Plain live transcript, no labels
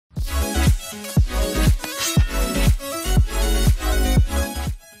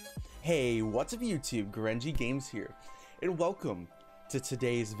Hey, what's up YouTube? GrenjiGames here, and welcome to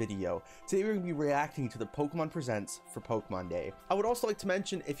today's video. Today we're going to be reacting to the Pokemon Presents for Pokemon Day. I would also like to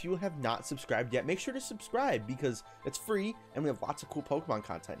mention, if you have not subscribed yet, make sure to subscribe because it's free and we have lots of cool Pokemon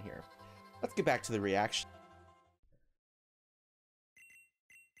content here. Let's get back to the reaction.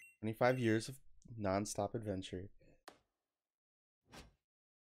 25 years of non-stop adventure.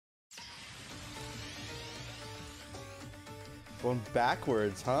 Going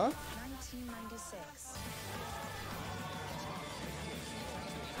backwards, huh? 1996.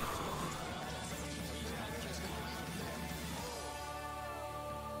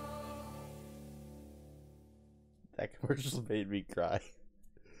 That commercial made me cry.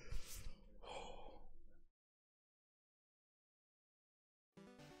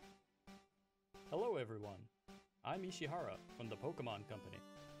 Hello everyone, I'm Ishihara from the Pokemon Company.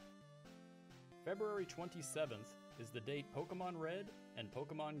 February 27th is the date Pokemon Red and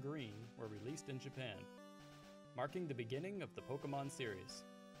Pokemon Green were released in Japan, marking the beginning of the Pokemon series.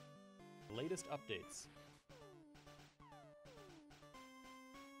 Latest updates.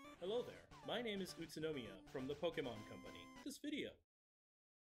 Hello there, my name is Utsunomiya from the Pokemon Company. This video.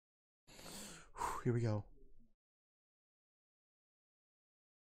 Here we go.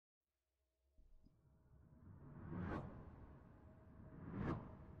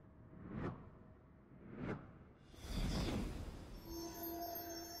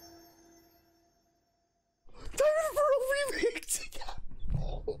 Remakes again.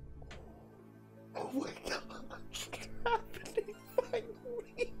 Oh my gosh, it's happening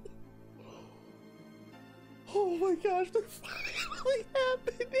finally. Oh my gosh, it's finally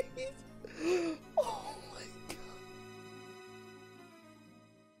happening. Oh my god.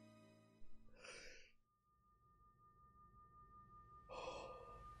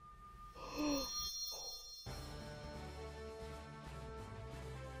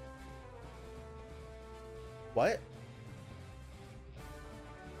 What?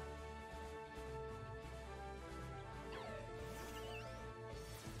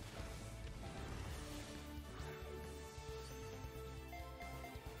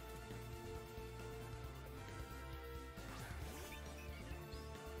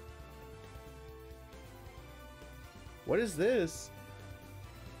 What is this?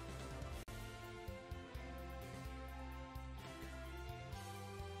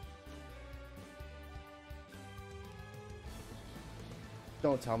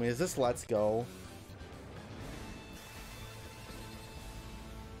 Don't tell me, is this Let's Go?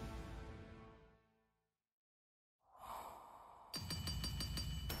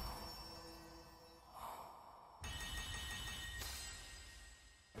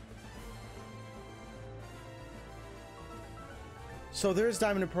 So there's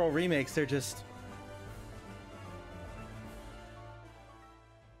Diamond and Pearl remakes, they're just...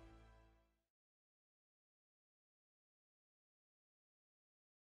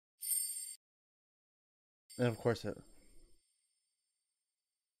 And of course it...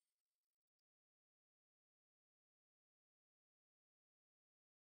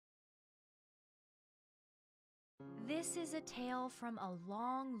 This is a tale from a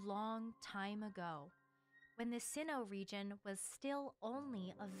long, long time ago, when the Sinnoh region was still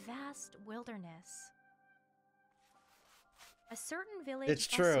only a vast wilderness. A certain village It's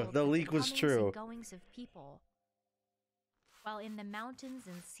true, bustled the with leak was comings true. and goings of people, while in the mountains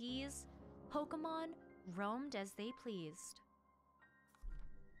and seas, Pokemon roamed as they pleased.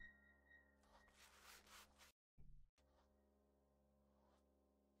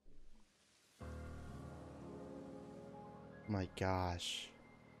 My gosh.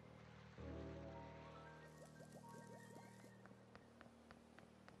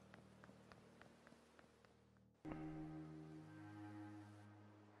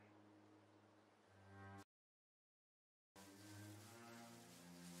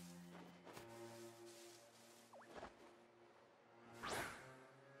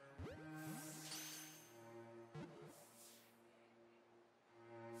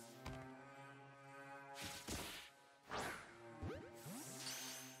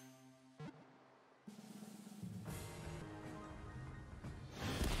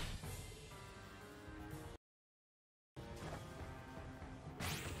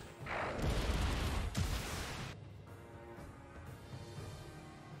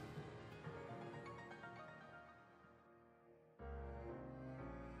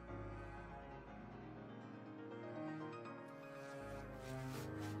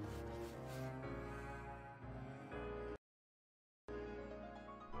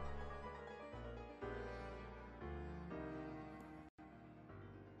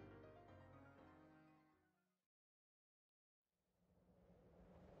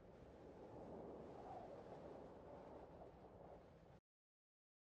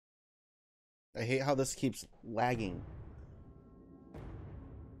 I hate how this keeps lagging.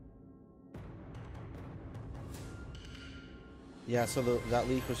 Yeah, so that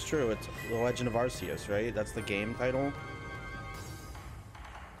leak was true. It's The Legend of Arceus, right? That's the game title.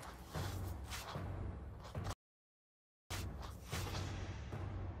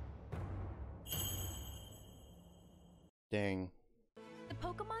 Dang. The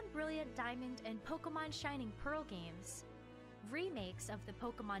Pokemon Brilliant Diamond and Pokemon Shining Pearl games, remakes of the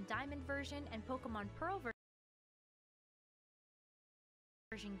Pokemon Diamond version and Pokemon Pearl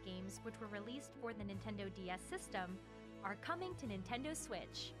version games, which were released for the Nintendo DS system, are coming to Nintendo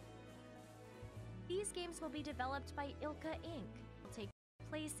Switch. These games will be developed by Ilka Inc. Will take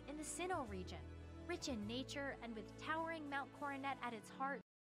place in the Sinnoh region, rich in nature and with towering Mount Coronet at its heart.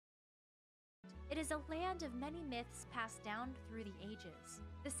 It is a land of many myths passed down through the ages.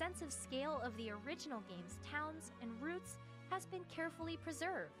 The sense of scale of the original game's towns and routes has been carefully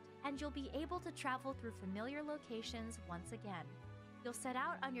preserved, and you'll be able to travel through familiar locations once again. You'll set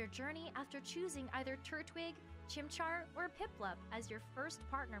out on your journey after choosing either Turtwig, Chimchar, or Piplup as your first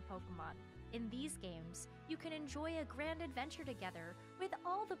partner Pokemon. In these games, you can enjoy a grand adventure together with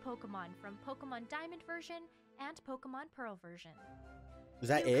all the Pokemon from Pokemon Diamond version and Pokemon Pearl version. Is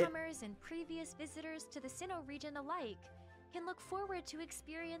that it? Newcomers and previous visitors to the Sinnoh region alike can look forward to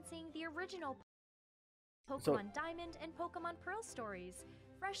experiencing the original Pokemon Diamond and Pokemon Pearl stories,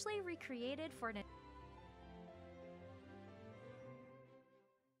 freshly recreated for an...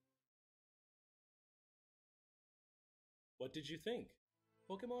 What did you think?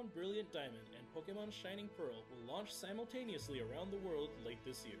 Pokemon Brilliant Diamond and Pokemon Shining Pearl will launch simultaneously around the world late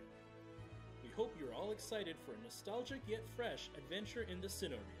this year. We hope you're all excited for a nostalgic yet fresh adventure in the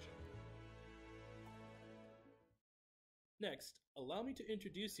Sinnoh region. Next, allow me to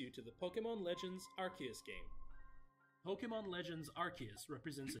introduce you to the Pokemon Legends Arceus game. Pokemon Legends Arceus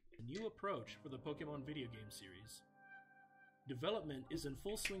represents a new approach for the Pokemon video game series. Development is in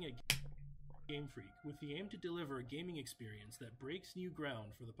full swing at Game Freak with the aim to deliver a gaming experience that breaks new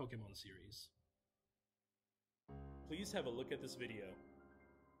ground for the Pokemon series. Please have a look at this video.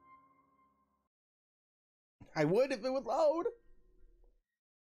 I would if it would load.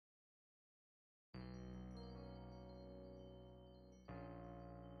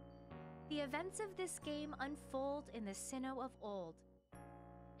 The events of this game unfold in the Sinnoh of old.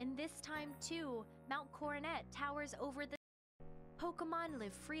 In this time, too, Mount Coronet towers over the... Pokemon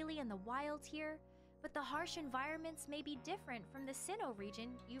live freely in the wild here, but the harsh environments may be different from the Sinnoh region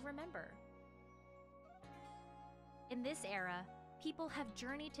you remember. In this era, people have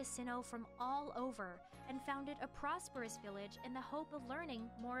journeyed to Sinnoh from all over and founded a prosperous village in the hope of learning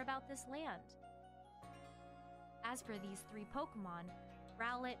more about this land. As for these three Pokemon,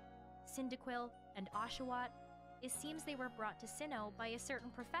 Rowlet, Cyndaquil, and Oshawott, it seems they were brought to Sinnoh by a certain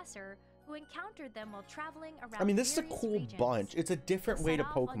professor who encountered them while traveling around. I mean, this is a various cool regions. bunch. It's a different way to Set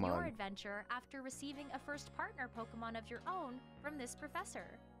off on your Pokemon. adventure after receiving a first partner Pokemon of your own from this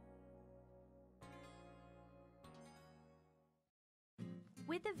professor.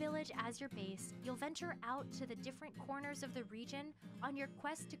 With the village as your base, you'll venture out to the different corners of the region on your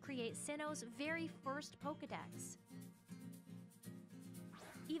quest to create Sinnoh's very first Pokedex.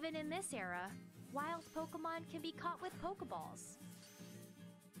 Even in this era, wild Pokemon can be caught with Pokeballs.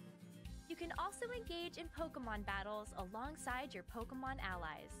 You can also engage in Pokemon battles alongside your Pokemon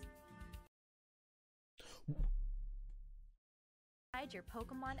allies.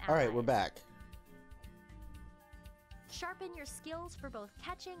 Alright, we're back. Sharpen your skills for both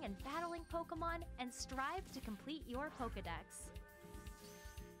catching and battling Pokemon and strive to complete your Pokedex.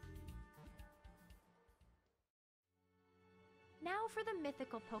 Now for the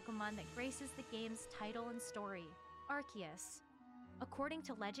mythical Pokemon that graces the game's title and story, Arceus. According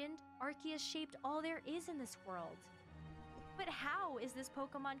to legend, Arceus shaped all there is in this world. But how is this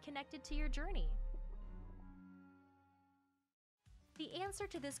Pokemon connected to your journey? The answer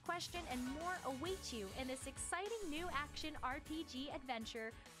to this question and more awaits you in this exciting new action RPG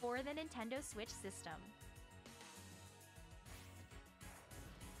adventure for the Nintendo Switch system.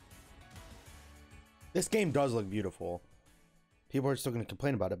 This game does look beautiful. People are still going to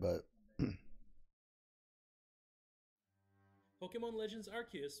complain about it, but... Pokemon Legends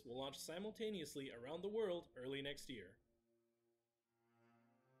Arceus will launch simultaneously around the world early next year.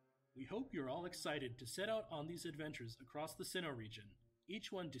 We hope you're all excited to set out on these adventures across the Sinnoh region,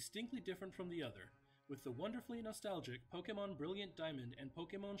 each one distinctly different from the other, with the wonderfully nostalgic Pokemon Brilliant Diamond and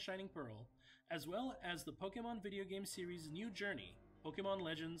Pokemon Shining Pearl, as well as the Pokemon video game series' new journey, Pokemon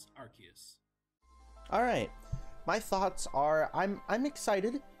Legends Arceus. Alright, my thoughts are, I'm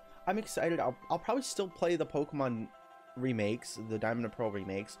excited. I'm excited. I'll probably still play the Pokemon remakes, the Diamond and Pearl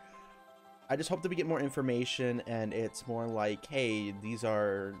remakes. I just hope that we get more information and it's more like, hey, these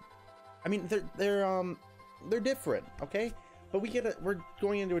are, I mean, they're different, okay? But we're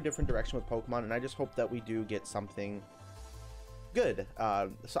going into a different direction with Pokemon, and I just hope that we do get something good.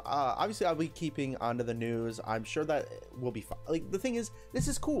 Obviously I'll be keeping onto the news. I'm sure that will be fine. Like, the thing is, this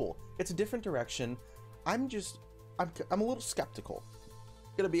is cool. It's a different direction. I'm a little skeptical,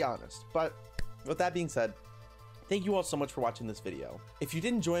 gonna be honest. But with that being said, thank you all so much for watching this video. If you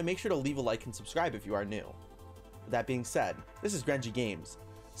did enjoy, make sure to leave a like and subscribe if you are new. With that being said, this is GrenjiGames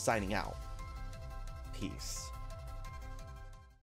signing out. Peace.